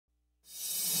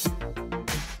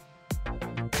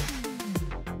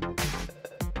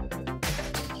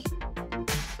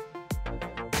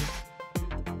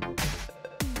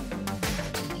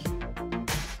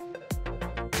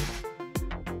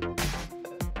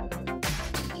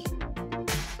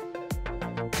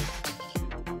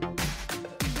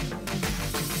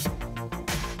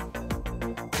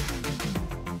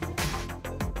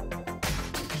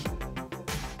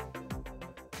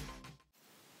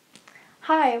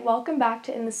Hi, welcome back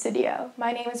to In the Studio.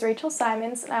 My name is Rachel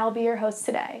Simons and I will be your host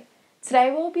today.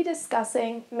 Today we'll be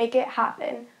discussing Make It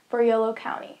Happen for Yolo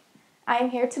County. I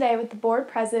am here today with the board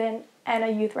president and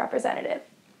a youth representative.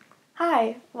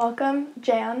 Hi, welcome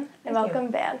Jan and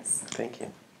welcome Vance. Thank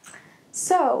you.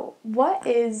 So, what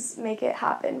is Make It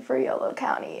Happen for Yolo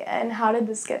County and how did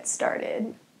this get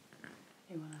started?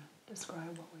 You want to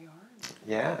describe what we are?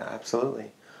 Yeah,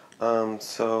 absolutely.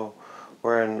 So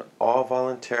we're an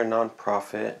all-volunteer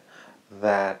nonprofit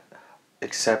that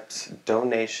accepts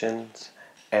donations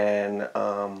and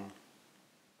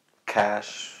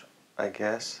cash, I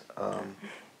guess.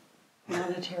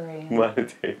 Monetary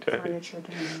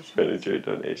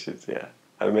donations, yeah.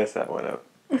 I messed that one up.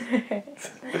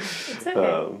 It's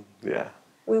okay. Yeah.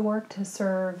 We work to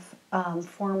serve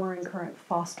former and current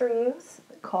foster youth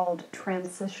called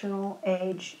Transitional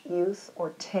Age Youth,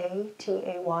 or TAY,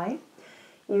 T-A-Y.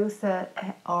 Youth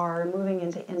that are moving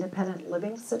into independent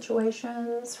living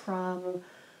situations from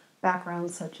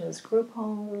backgrounds such as group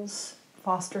homes,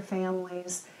 foster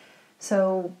families.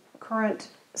 So current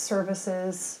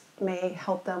services may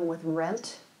help them with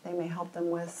rent, they may help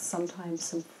them with sometimes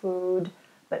some food,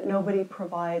 but nobody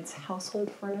provides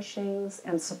household furnishings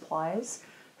and supplies.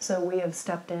 So we have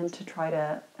stepped in to try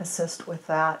to assist with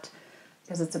that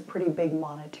because it's a pretty big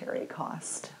monetary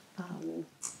cost.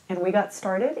 And we got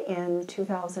started in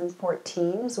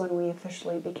 2014 is when we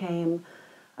officially became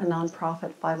a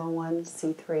nonprofit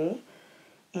 501c3.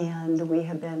 And we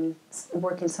have been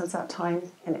working since that time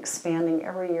and expanding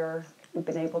every year. We've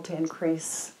been able to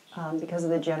increase, because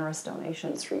of the generous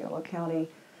donations for Yolo County,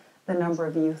 the number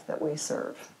of youth that we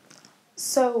serve.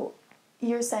 So,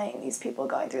 you're saying these people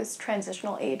going through this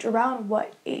transitional age, around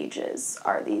what ages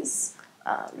are these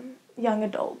young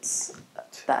adults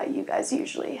that you guys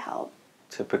usually help?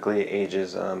 Typically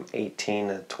ages 18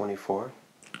 to 24.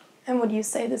 And would you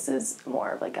say this is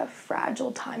more of like a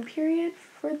fragile time period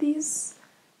for these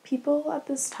people at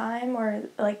this time, or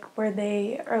like where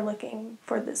they are looking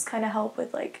for this kind of help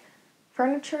with like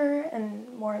furniture and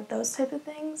more of those type of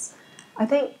things? I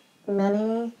think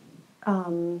many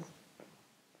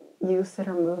youth that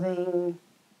are moving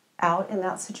out in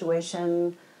that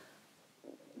situation,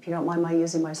 if you don't mind my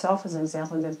using myself as an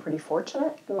example, I've been pretty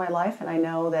fortunate in my life, and I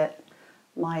know that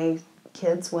my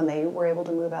kids, when they were able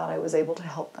to move out, I was able to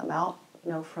help them out,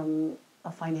 from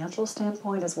a financial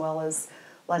standpoint, as well as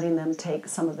letting them take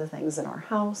some of the things in our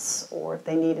house, or if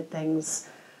they needed things,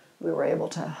 we were able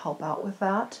to help out with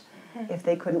that if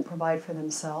they couldn't provide for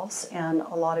themselves. And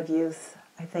a lot of youth,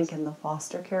 I think, in the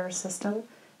foster care system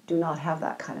do not have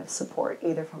that kind of support,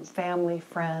 either from family,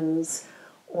 friends,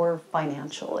 or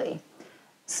financially.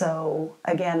 So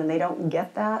again, and they don't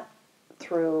get that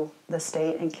through the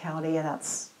state and county, and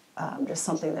that's just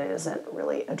something that isn't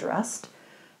really addressed.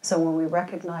 So when we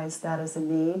recognized that as a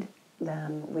need,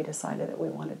 then we decided that we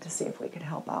wanted to see if we could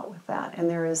help out with that. And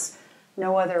there is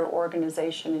no other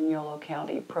organization in Yolo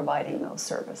County providing those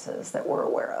services that we're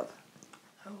aware of.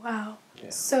 Oh, wow. Yeah.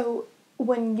 So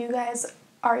when you guys,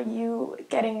 are you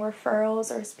getting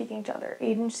referrals or speaking to other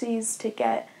agencies to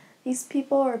get these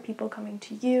people, or people coming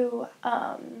to you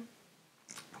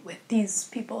with these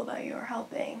people that you're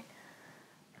helping?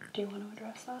 Do you want to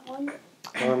address that one?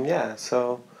 Yeah,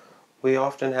 so we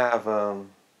often have a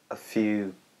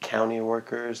few county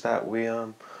workers that we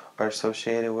are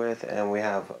associated with, and we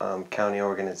have county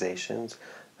organizations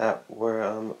that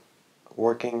we're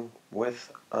working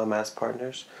with as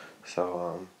partners.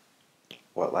 So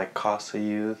like CASA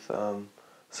Youth,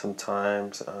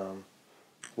 sometimes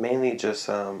mainly just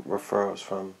referrals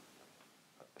from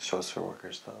social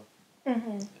workers though.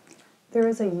 Mm-hmm. There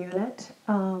is a unit,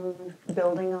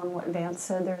 building on what Vance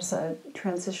said, there's a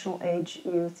transitional age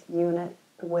youth unit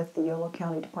with the Yolo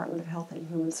County Department of Health and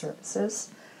Human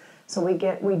Services. So we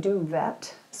do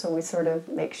vet, so we sort of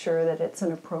make sure that it's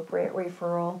an appropriate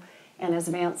referral. And as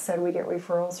Vance said, we get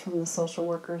referrals from the social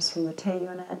workers from the TAY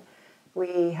unit.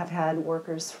 We have had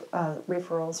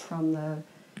referrals from the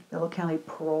Yolo County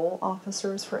parole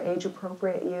officers for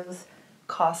age-appropriate youth,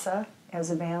 CASA, as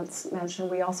Vance mentioned.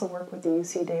 We also work with the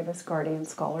UC Davis Guardian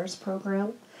Scholars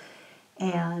Program.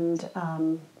 And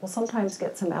we'll sometimes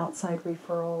get some outside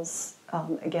referrals,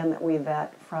 again, that we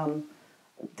vet from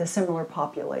the similar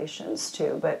populations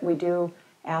too. But we do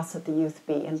ask that the youth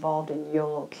be involved in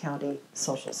Yolo County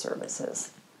social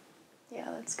services. Yeah,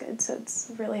 that's good. So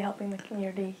it's really helping the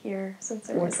community here since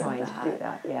there We're isn't trying that. to do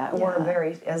that, yeah. And we're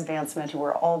very, as Vance mentioned,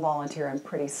 we're all volunteer and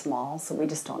pretty small, so we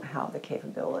just don't have the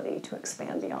capability to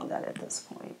expand beyond that at this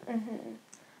point.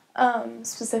 Mm-hmm.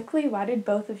 Specifically, why did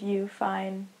both of you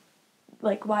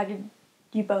why did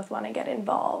you both want to get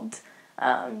involved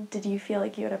Did you feel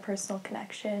like you had a personal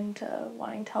connection to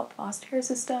wanting to help foster care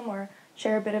system, or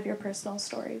share a bit of your personal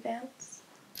story, Vance?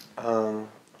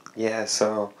 Yeah,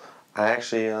 so I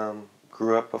actually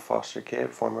grew up a foster kid,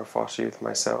 former foster youth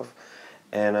myself,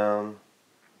 and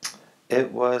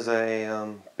it was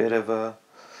a bit of a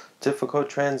difficult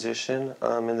transition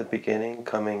in the beginning,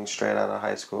 coming straight out of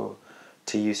high school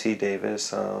to UC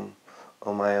Davis on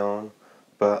my own.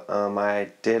 But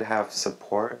I did have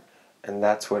support, and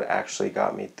that's what actually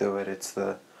got me through it. It's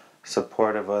the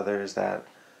support of others that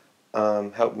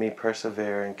helped me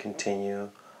persevere and continue.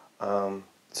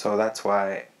 So that's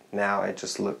why now I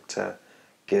just look to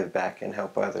give back and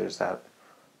help others that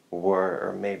were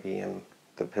or maybe in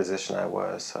the position I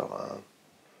was. So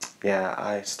yeah,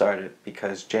 I started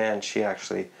because Jan, she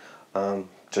actually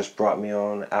just brought me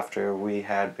on after we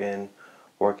had been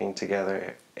working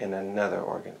together in another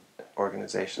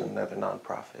organization, another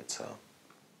nonprofit. So.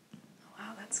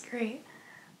 Wow, that's great.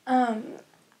 Um,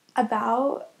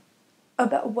 about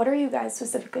what are you guys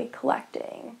specifically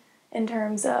collecting in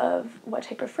terms of what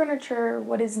type of furniture,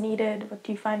 what is needed, what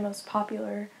do you find most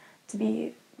popular to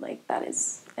be like that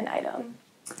is an item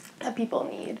that people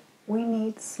need? We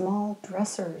need small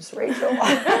dressers, Rachel.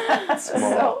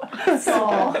 Small.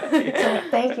 Small. So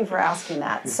thank you for asking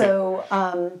that. So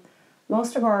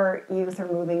most of our youth are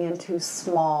moving into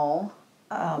small,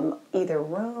 either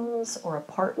rooms or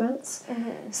apartments.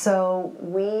 Mm-hmm. So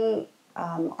we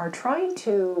are trying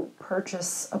to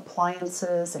purchase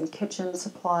appliances and kitchen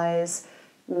supplies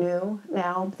new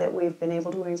now that we've been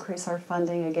able to increase our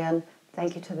funding. Again,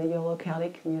 thank you to the Yolo County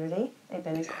community. They've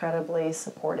been incredibly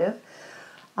supportive.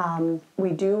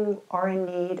 We are in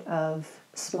need of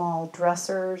small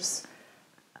dressers.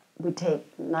 We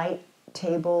take night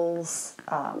tables.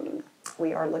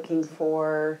 We are looking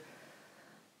for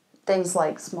things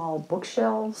like small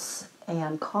bookshelves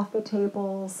and coffee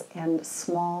tables and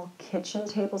small kitchen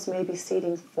tables, maybe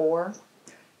seating 4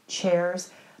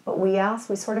 chairs. But we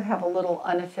sort of have a little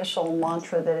unofficial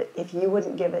mantra that if you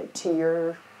wouldn't give it to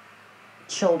your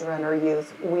children or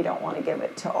youth, we don't want to give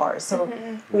it to ours. So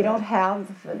we don't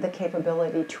have the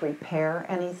capability to repair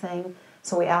anything.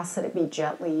 So we ask that it be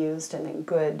gently used and in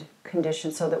good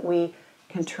condition so that we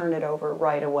can turn it over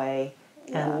right away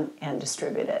and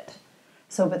distribute it.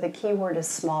 So, but the key word is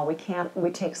small.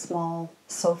 We take small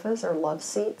sofas or love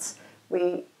seats.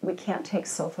 We can't take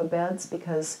sofa beds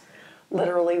because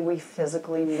literally we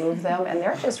physically move them and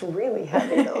they're just really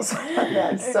heavy, those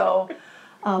beds. So,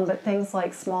 but things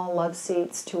like small love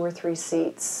seats, 2 or 3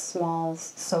 seats, small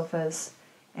sofas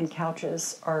and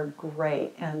couches are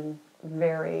great and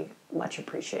very much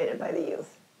appreciated by the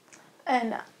youth.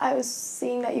 And I was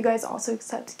seeing that you guys also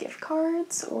accept gift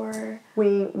cards, or...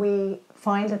 We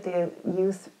find that the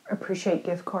youth appreciate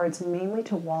gift cards mainly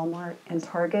to Walmart and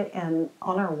Target, and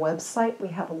on our website we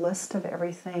have a list of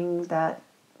everything that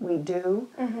we do.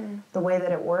 Mm-hmm. The way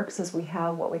that it works is we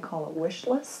have what we call a wish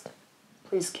list.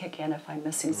 Please kick in if I'm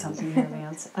missing something here,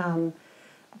 Vance.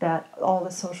 That all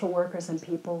the social workers and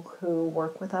people who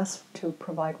work with us to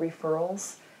provide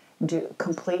referrals do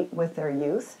complete with their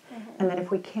youth. Mm-hmm. And then if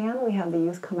we can, we have the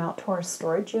youth come out to our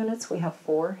storage units. We have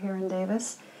 4 here in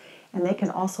Davis. And they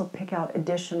can also pick out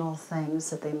additional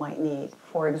things that they might need.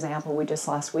 For example, we just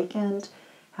last weekend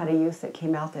had a youth that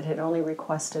came out that had only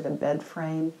requested a bed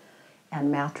frame and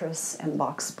mattress and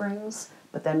box springs,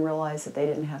 but then realized that they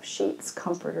didn't have sheets,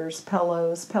 comforters,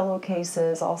 pillows,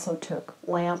 pillowcases, also took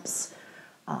lamps,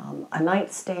 a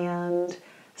nightstand,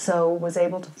 so was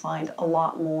able to find a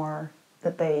lot more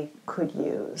that they could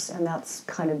use, and that's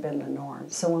kind of been the norm.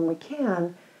 So when we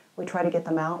can, we try to get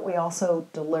them out. We also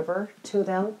deliver to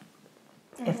them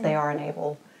if they are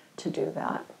unable to do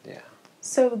that. Yeah.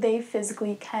 So they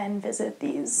physically can visit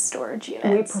these storage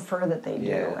units? We prefer that they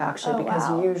do, actually, because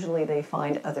wow. usually they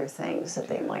find other things that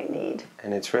they might need.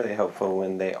 And it's really helpful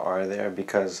when they are there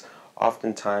because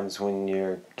oftentimes when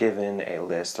you're given a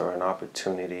list or an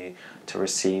opportunity to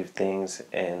receive things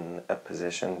in a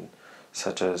position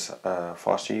such as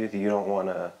foster youth, you don't want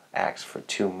to ask for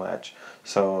too much.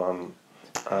 So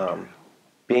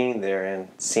being there and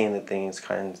seeing the things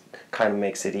kind of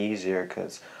makes it easier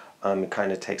because it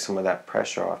kind of takes some of that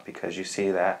pressure off because you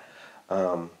see that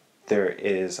there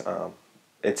is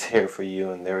it's here for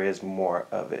you and there is more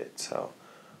of it. So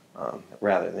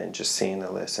rather than just seeing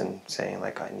the list and saying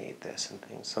like I need this and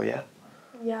things. So yeah,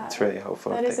 it's really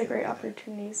helpful. That is a great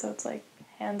opportunity. So it's like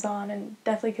hands-on and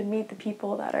definitely could meet the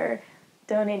people that are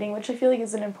donating, which I feel like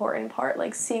is an important part,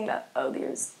 like seeing that, oh,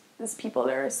 there's people,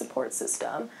 there are a support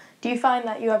system. Do you find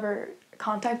that you ever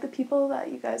contact the people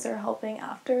that you guys are helping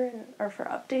after or for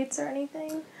updates or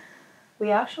anything?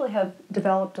 We actually have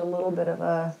developed a little bit of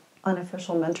a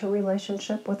unofficial mentor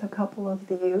relationship with a couple of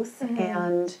the youth,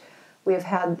 and we have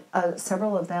had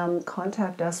several of them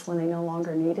contact us when they no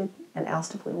longer needed and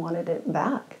asked if we wanted it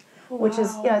back. Which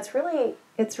is, Wow. yeah,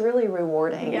 it's really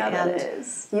rewarding. Yeah, that and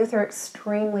is. Youth are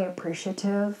extremely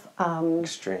appreciative.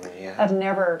 Extremely, yeah. I've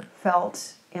never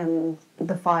felt in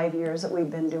the 5 years that we've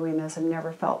been doing this, I've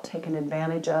never felt taken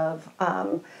advantage of.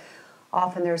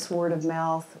 Often there's word of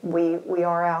mouth. We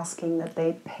are asking that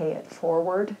they pay it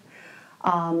forward.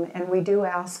 And we do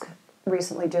ask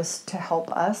recently just to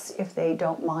help us if they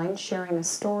don't mind sharing a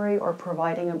story or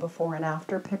providing a before and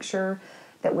after picture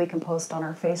that we can post on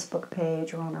our Facebook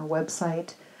page or on our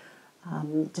website,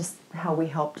 just how we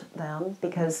helped them,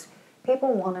 because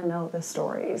people want to know the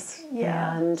stories,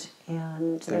 Yeah. and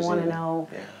they There's want to even- know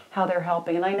yeah. how they're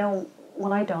helping. And I know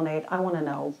when I donate, I want to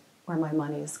know where my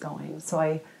money is going. So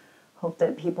I hope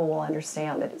that people will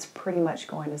understand that it's pretty much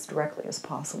going as directly as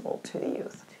possible to the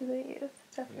youth. To the youth,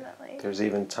 definitely. There's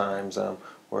even times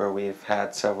where we've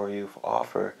had several youth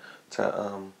offer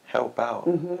to help out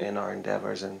in our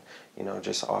endeavors, and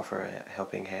just offer a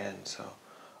helping hand. So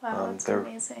Wow, that's they're-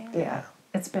 amazing. Yeah,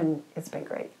 it's been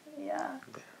great. Yeah.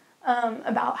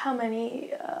 About how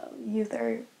many youth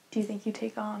do you think you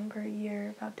take on per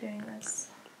year about doing this?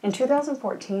 In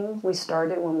 2014, we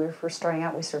started, when we were first starting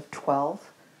out, we served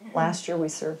 12. Last year we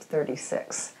served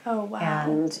 36. Oh, wow.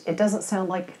 And it doesn't sound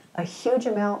like a huge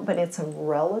amount, but it's a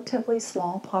relatively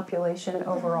small population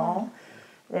overall.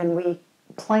 And we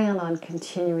plan on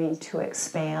continuing to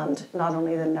expand not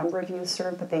only the number of youth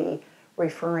served, but the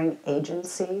referring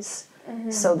agencies.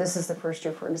 So this is the first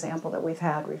year, for example, that we've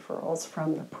had referrals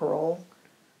from the parole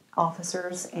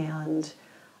officers, and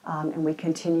we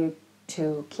continue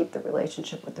to keep the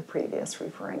relationship with the previous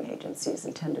referring agencies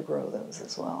and tend to grow those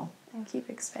as well. And keep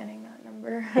expanding that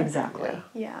number. Exactly.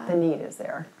 Yeah. The need is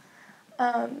there.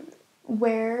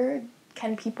 Where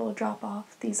can people drop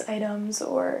off these items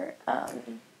or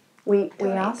We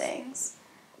donate ask. things?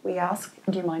 We ask.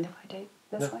 Do you mind if I take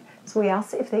this one? So we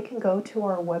ask if they can go to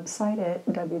our website at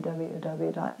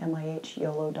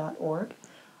www.mihyolo.org.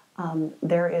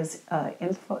 There is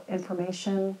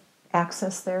information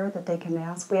access there that they can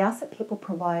ask. We ask that people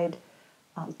provide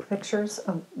pictures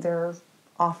of their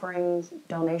offering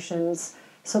donations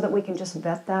so that we can just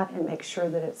vet that and make sure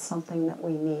that it's something that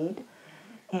we need.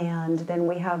 And then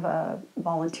we have a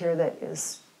volunteer that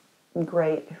is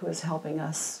great who is helping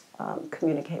us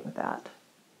communicate with that.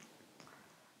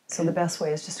 So the best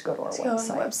way is just to go to our To go on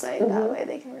website. the website, that way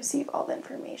they can receive all the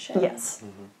information. Yes.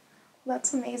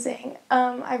 That's amazing.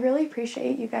 I really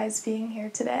appreciate you guys being here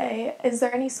today. Is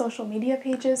there any social media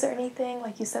pages or anything?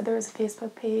 Like you said, there was a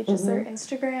Facebook page. Is there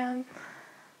Instagram?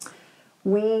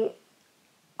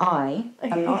 I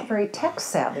am not very tech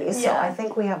savvy, so Yeah. I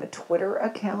think we have a Twitter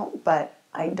account, but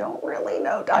I don't really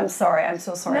know. I'm sorry. I'm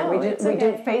so sorry. No, it's we do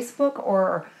okay. Facebook,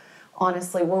 or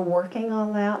honestly, we're working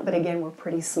on that, but again, we're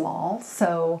pretty small.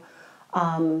 So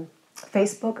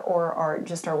Facebook or our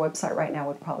website right now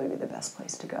would probably be the best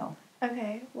place to go.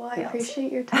 Okay. Well, I Yes.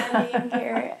 appreciate your time being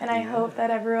here, and I hope that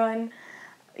everyone,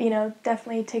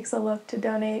 definitely takes a look to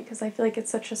donate, because I feel like it's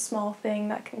such a small thing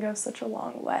that can go such a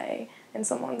long way in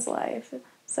someone's life.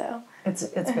 So It's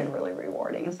been really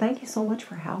rewarding, and thank you so much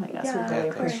for having us. Yeah, We really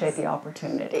of course. appreciate the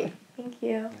opportunity. thank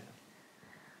you.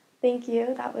 Thank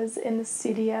you. That was in the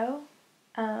studio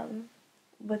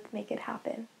with Make It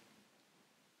Happen.